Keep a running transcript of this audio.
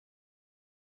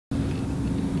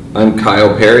I'm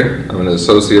Kyle Perry. I'm an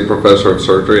associate professor of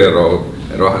surgery at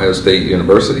Ohio State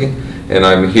University, and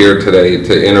I'm here today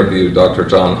to interview Dr.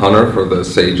 John Hunter for the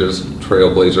SAGES,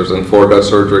 Trailblazers, and Foregut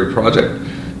Surgery project.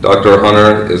 Dr.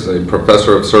 Hunter is a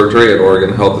professor of surgery at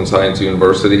Oregon Health and Science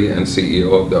University and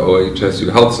CEO of the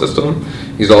OHSU Health System.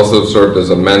 He's also served as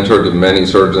a mentor to many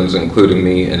surgeons, including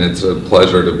me, and it's a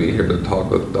pleasure to be here to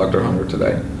talk with Dr. Hunter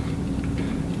today.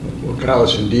 Well, Kyle,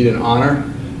 it's indeed an honor.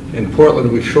 In Portland,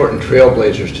 we've shortened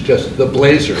Trailblazers to just the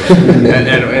Blazers,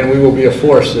 and we will be a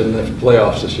force in the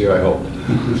playoffs this year, I hope.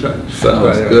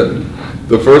 Sounds good.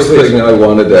 The first thing I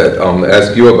wanted to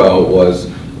ask you about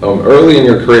was, early in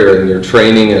your career, in your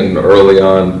training and early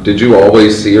on, did you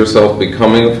always see yourself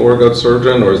becoming a foregut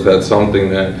surgeon, or is that something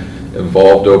that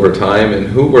evolved over time? And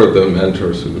who were the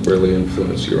mentors who really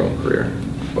influenced your own career?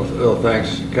 Well,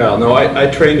 thanks, Kyle. No,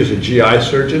 I trained as a GI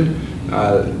surgeon.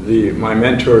 My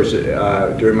mentors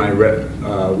during my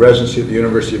residency at the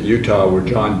University of Utah were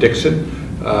John Dixon,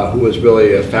 who was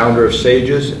really a founder of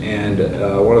SAGES and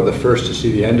one of the first to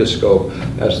see the endoscope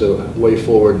as the way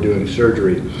forward doing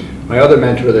surgery. My other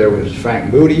mentor there was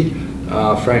Frank Moody.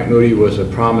 Frank Moody was a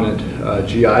prominent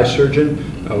GI surgeon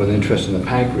with interest in the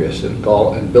pancreas and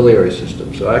biliary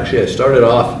system. So actually I started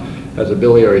off as a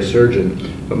biliary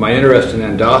surgeon, but my interest in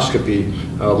endoscopy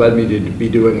led me to be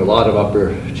doing a lot of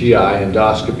upper GI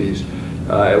endoscopies,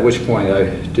 at which point I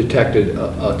detected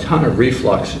a ton of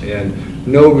reflux and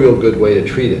no real good way to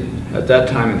treat it. At that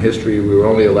time in history, we were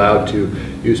only allowed to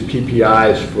use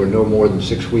PPIs for no more than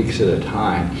 6 weeks at a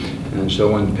time. And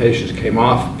so when patients came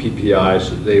off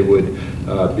PPIs, they would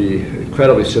be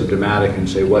incredibly symptomatic and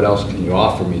say, "What else can you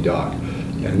offer me, doc?"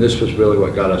 And this was really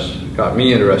what got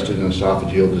me interested in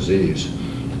esophageal disease.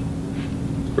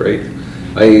 Great.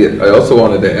 I also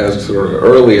wanted to ask, sort of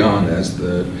early on, as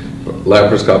the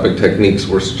laparoscopic techniques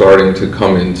were starting to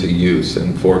come into use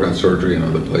in foregut surgery and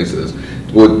other places,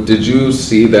 did you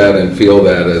see that and feel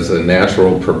that as a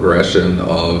natural progression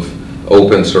of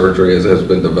open surgery as has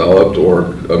been developed,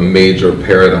 or a major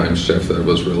paradigm shift that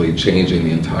was really changing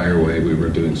the entire way we were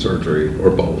doing surgery, or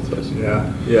both?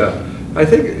 Yeah. I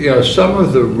think some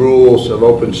of the rules of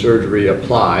open surgery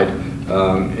applied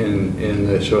in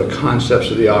the sort of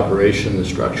concepts of the operation, the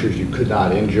structures you could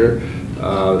not injure,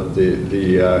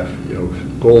 the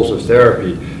goals of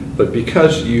therapy. But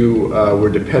because you were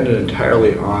dependent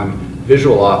entirely on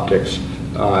visual optics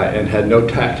and had no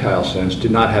tactile sense,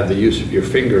 did not have the use of your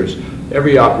fingers,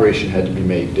 every operation had to be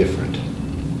made different.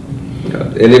 Yeah.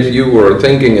 And if you were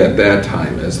thinking at that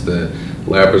time, as the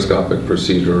laparoscopic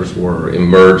procedures were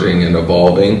emerging and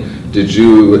evolving, did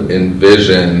you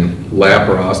envision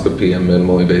laparoscopy and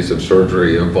minimally invasive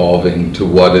surgery evolving to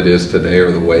what it is today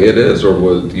or the way it is, or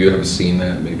would you have seen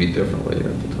that maybe differently at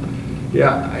the time?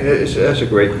 Yeah, that's a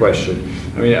great question.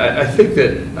 I mean, I think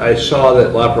that I saw that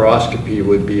laparoscopy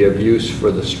would be of use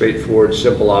for the straightforward,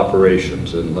 simple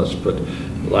operations, and let's put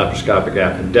laparoscopic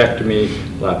appendectomy,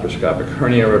 laparoscopic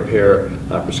hernia repair,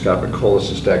 laparoscopic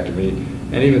cholecystectomy,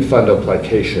 and even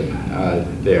fundoplication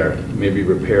there, maybe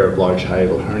repair of large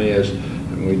hiatal hernias,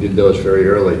 and we did those very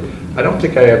early. I don't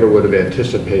think I ever would have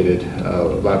anticipated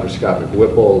laparoscopic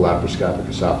Whipple, laparoscopic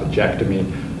esophagectomy,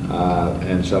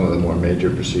 and some of the more major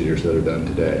procedures that are done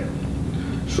today.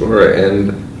 Sure,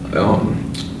 and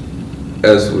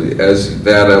as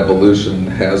that evolution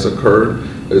has occurred,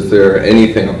 is there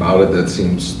anything about it that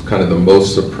seems kind of the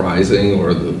most surprising,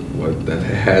 or what that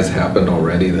has happened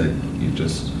already that you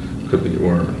just could be,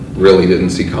 or really didn't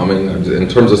see coming, in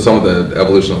terms of some of the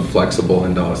evolution of flexible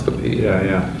endoscopy?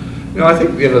 Yeah. I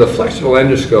think the flexible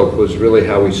endoscope was really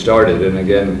how we started, and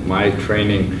again, my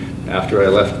training after I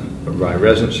left my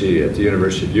residency at the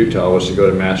University of Utah was to go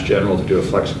to Mass General to do a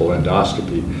flexible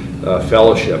endoscopy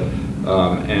fellowship,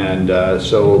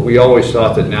 so we always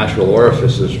thought that natural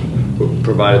orifices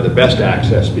provided the best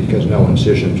access because no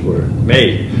incisions were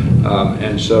made,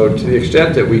 and so to the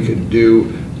extent that we could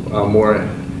do more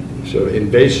sort of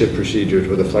invasive procedures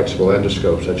with a flexible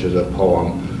endoscope, such as a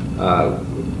POEM,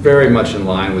 very much in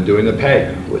line with doing the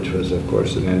PEG, which was, of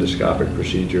course, an endoscopic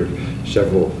procedure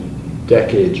several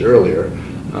decades earlier.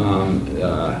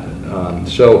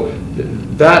 So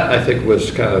that, I think,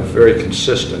 was kind of very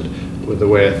consistent with the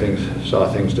way I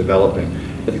saw things developing.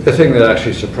 I think the thing that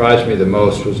actually surprised me the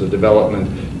most was the development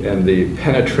and the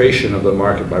penetration of the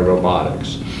market by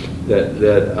robotics.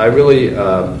 That I really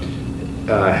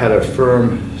had a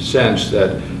firm sense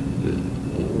that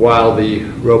while the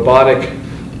robotic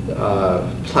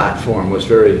platform was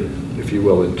very, if you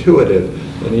will, intuitive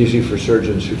and easy for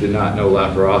surgeons who did not know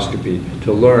laparoscopy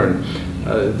to learn,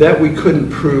 that we couldn't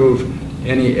prove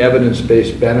any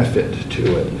evidence-based benefit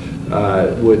to it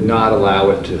would not allow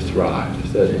it to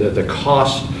thrive. That the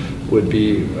cost would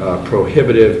be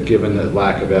prohibitive given the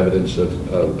lack of evidence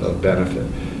of benefit.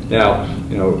 Now,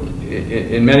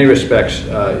 in many respects,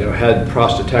 had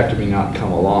prostatectomy not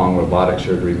come along, robotic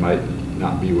surgery might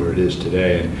not be where it is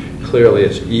today. And clearly,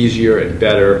 it's easier and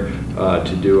better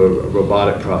to do a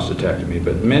robotic prostatectomy.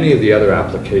 But many of the other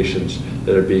applications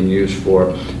that are being used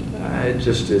for,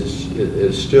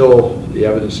 it's still, the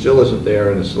evidence still isn't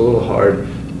there, and it's a little hard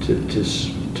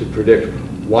to predict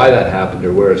why that happened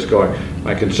or where it's going.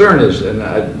 My concern is,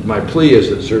 and my plea is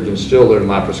that surgeons still learn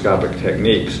laparoscopic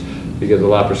techniques, because the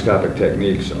laparoscopic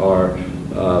techniques are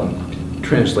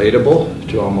translatable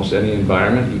to almost any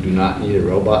environment. You do not need a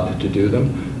robot to do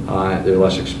them. They're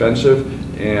less expensive,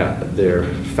 and they're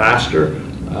faster,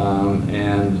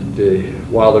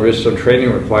 and while there is some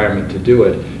training requirement to do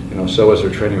it, so is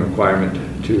there training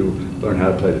requirement to learn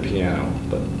how to play the piano,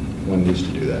 but one needs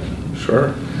to do that.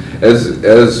 Sure.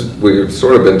 As we've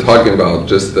sort of been talking about,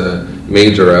 just the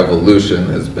major evolution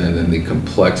has been in the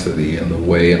complexity and the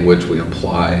way in which we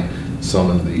apply some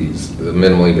of the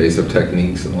minimally invasive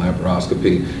techniques in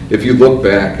laparoscopy. If you look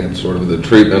back at sort of the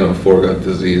treatment of foregut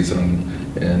disease and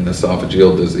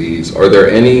esophageal disease, are there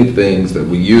any things that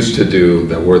we used to do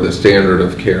that were the standard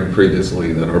of care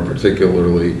previously that are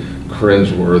particularly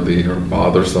cringeworthy or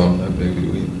bothersome that maybe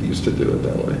we used to do it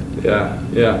that way?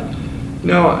 Yeah.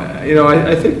 No,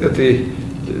 I think that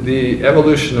the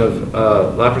evolution of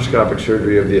laparoscopic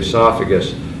surgery of the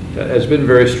esophagus has been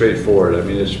very straightforward. I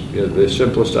mean, the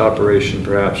simplest operation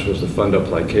perhaps was the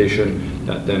fundoplication,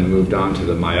 that then moved on to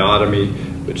the myotomy,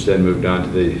 which then moved on to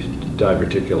the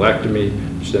diverticulectomy,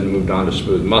 which then moved on to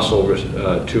smooth muscle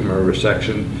tumor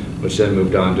resection, which then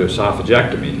moved on to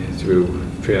esophagectomy through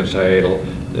transhiatal,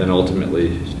 then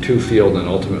ultimately 2-field and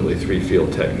ultimately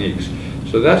 3-field techniques.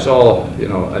 So that's all,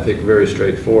 I think very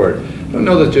straightforward. I don't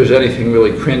know that there's anything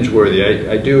really cringeworthy.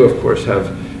 I do, of course,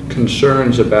 have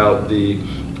concerns about the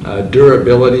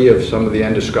durability of some of the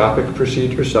endoscopic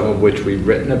procedures, some of which we've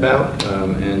written about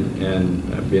and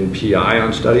have been PI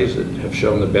on studies that have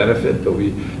shown the benefit, but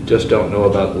we just don't know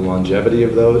about the longevity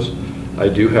of those. I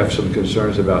do have some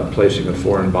concerns about placing a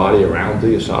foreign body around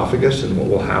the esophagus and what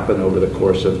will happen over the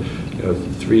course of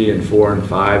 3 and 4 and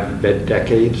 5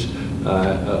 decades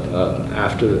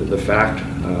after the fact.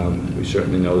 We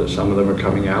certainly know that some of them are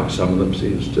coming out, some of them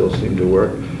still seem to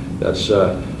work. That's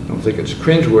I don't think it's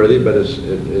cringeworthy, but it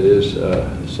is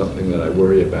something that I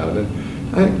worry about. And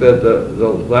I think that the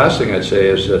last thing I'd say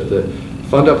is that the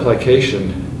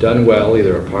fundoplication done well,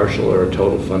 either a partial or a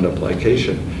total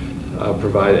fundoplication,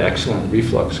 provide excellent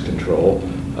reflux control,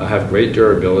 have great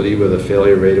durability with a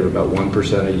failure rate of about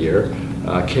 1% a year,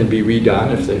 can be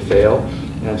redone if they fail.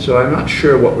 And so I'm not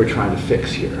sure what we're trying to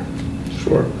fix here.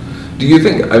 Sure. Do you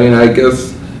think, I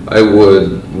guess I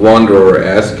would wonder or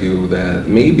ask you that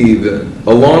maybe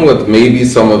along with maybe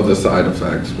some of the side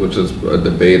effects, which is a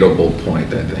debatable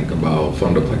point, I think, about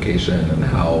fundoplication and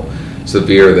how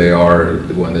severe they are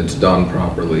when it's done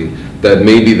properly, that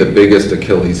maybe the biggest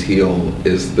Achilles heel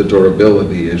is the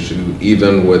durability issue,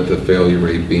 even with the failure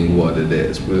rate being what it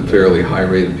is, with a fairly high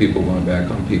rate of people going back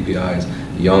on PPIs,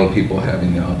 young people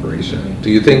having the operation.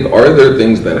 Do you think, are there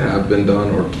things that have been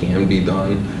done or can be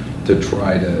done to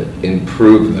try to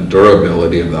improve the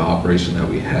durability of the operation that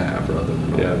we have, rather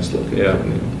than always looking for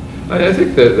new? I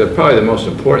think that probably the most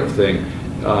important thing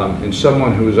in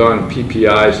someone who's on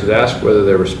PPIs is ask whether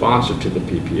they're responsive to the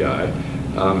PPI.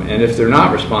 And if they're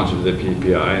not responsive to the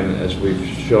PPI, and as we've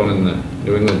shown in the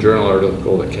New England Journal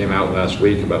article that came out last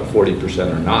week, about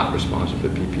 40% are not responsive to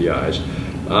PPIs,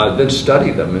 then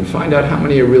study them and find out how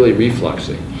many are really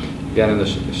refluxing. Again, in the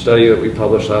study that we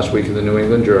published last week in the New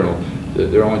England Journal,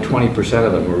 there are only 20%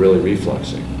 of them who are really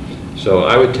refluxing. So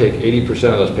I would take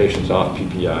 80% of those patients off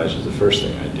PPIs is the first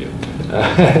thing I do.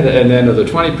 And then of the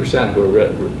 20% who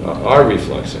are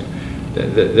refluxing,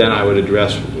 then I would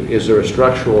address, is there a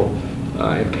structural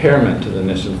impairment to the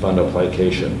Nissen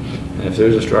fundoplication? And if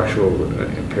there's a structural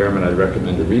impairment, I'd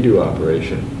recommend a redo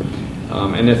operation.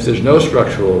 And if there's no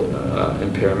structural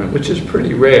impairment, which is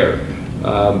pretty rare,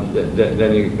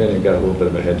 then you've got a little bit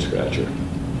of a head scratcher.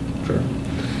 Sure.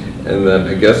 And then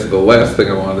I guess the last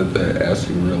thing I wanted to ask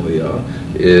you really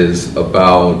is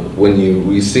about when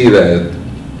we see that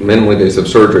minimally invasive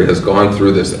surgery has gone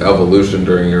through this evolution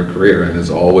during your career and is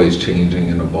always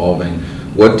changing and evolving.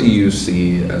 What do you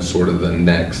see as sort of the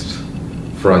next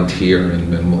frontier in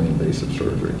minimally invasive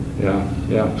surgery?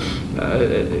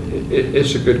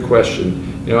 It's a good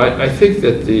question. I think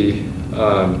that the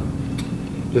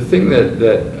thing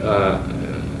that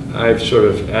I've sort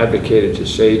of advocated to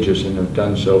SAGES and have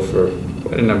done so for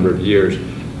quite a number of years,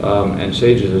 and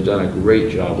SAGES has done a great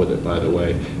job with it, by the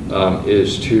way,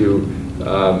 is to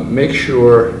make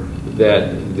sure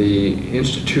that the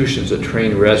institutions that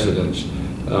train residents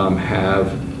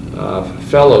have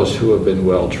fellows who have been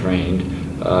well trained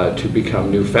to become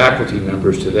new faculty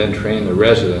members to then train the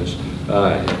residents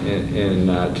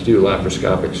to do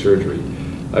laparoscopic surgery.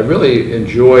 I really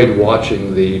enjoyed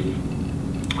watching the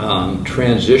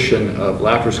transition of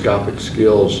laparoscopic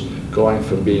skills going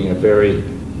from being a very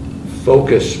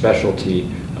focused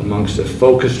specialty amongst a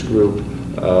focused group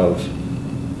of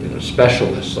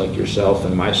specialists like yourself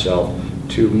and myself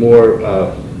to more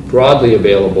broadly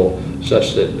available,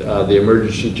 such that the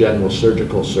emergency general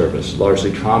surgical service,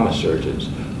 largely trauma surgeons,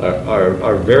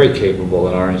 are very capable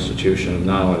in our institution of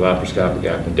not only laparoscopic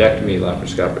appendectomy,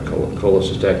 laparoscopic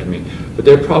cholecystectomy, but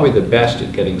they're probably the best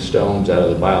at getting stones out of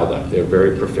the bile duct. They're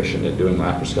very proficient at doing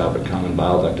laparoscopic common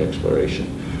bile duct exploration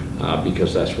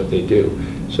because that's what they do.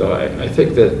 So I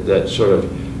think that sort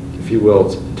of, if you will,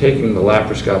 taking the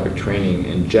laparoscopic training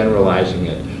and generalizing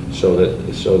it so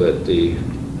that the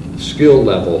skill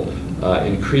level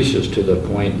increases to the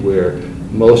point where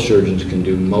most surgeons can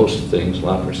do most things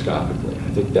laparoscopically.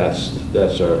 I think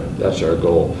that's our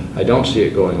goal. I don't see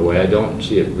it going away. I don't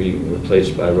see it being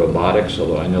replaced by robotics,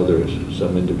 although I know there's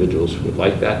some individuals who would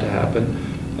like that to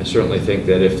happen. I certainly think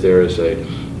that if there is a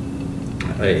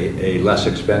less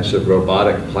expensive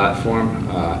robotic platform,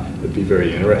 it'd be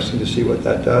very interesting to see what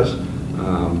that does.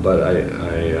 But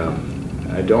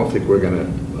I don't think we're going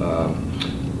to.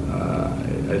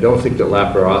 I don't think that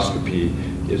laparoscopy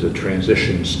is a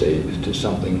transition state to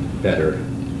something better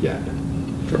yet.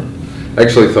 Sure. I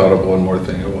actually thought of one more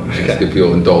thing I wanted to ask if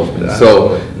you'll indulge me.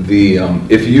 So,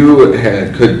 if you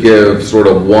could give sort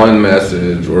of one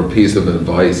message or piece of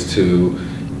advice to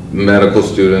medical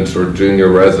students or junior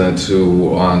residents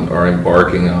who are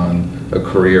embarking on a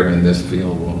career in this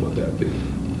field, what would that be?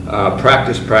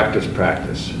 Practice, practice,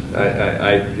 practice.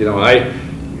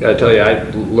 I tell you, I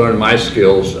learned my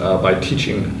skills by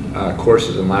teaching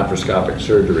courses in laparoscopic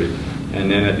surgery. And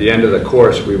then at the end of the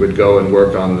course, we would go and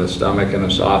work on the stomach and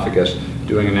esophagus,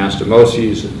 doing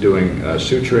anastomoses, doing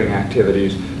suturing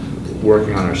activities,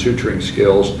 working on our suturing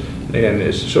skills. And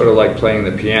it's sort of like playing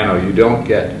the piano. You don't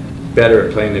get better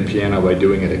at playing the piano by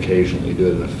doing it occasionally. You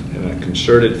do it in a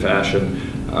concerted fashion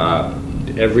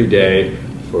every day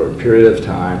for a period of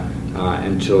time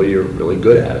until you're really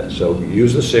good at it. So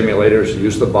use the simulators,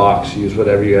 use the box, use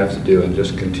whatever you have to do, and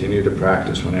just continue to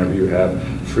practice whenever you have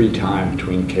free time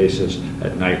between cases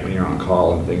at night when you're on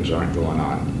call and things aren't going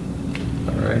on.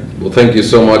 All right. Well, thank you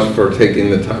so much for taking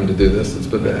the time to do this. It's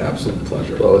been an absolute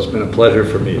pleasure. Well, it's been a pleasure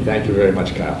for me. Thank you very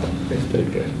much, Kyle. Thanks.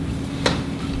 Take care.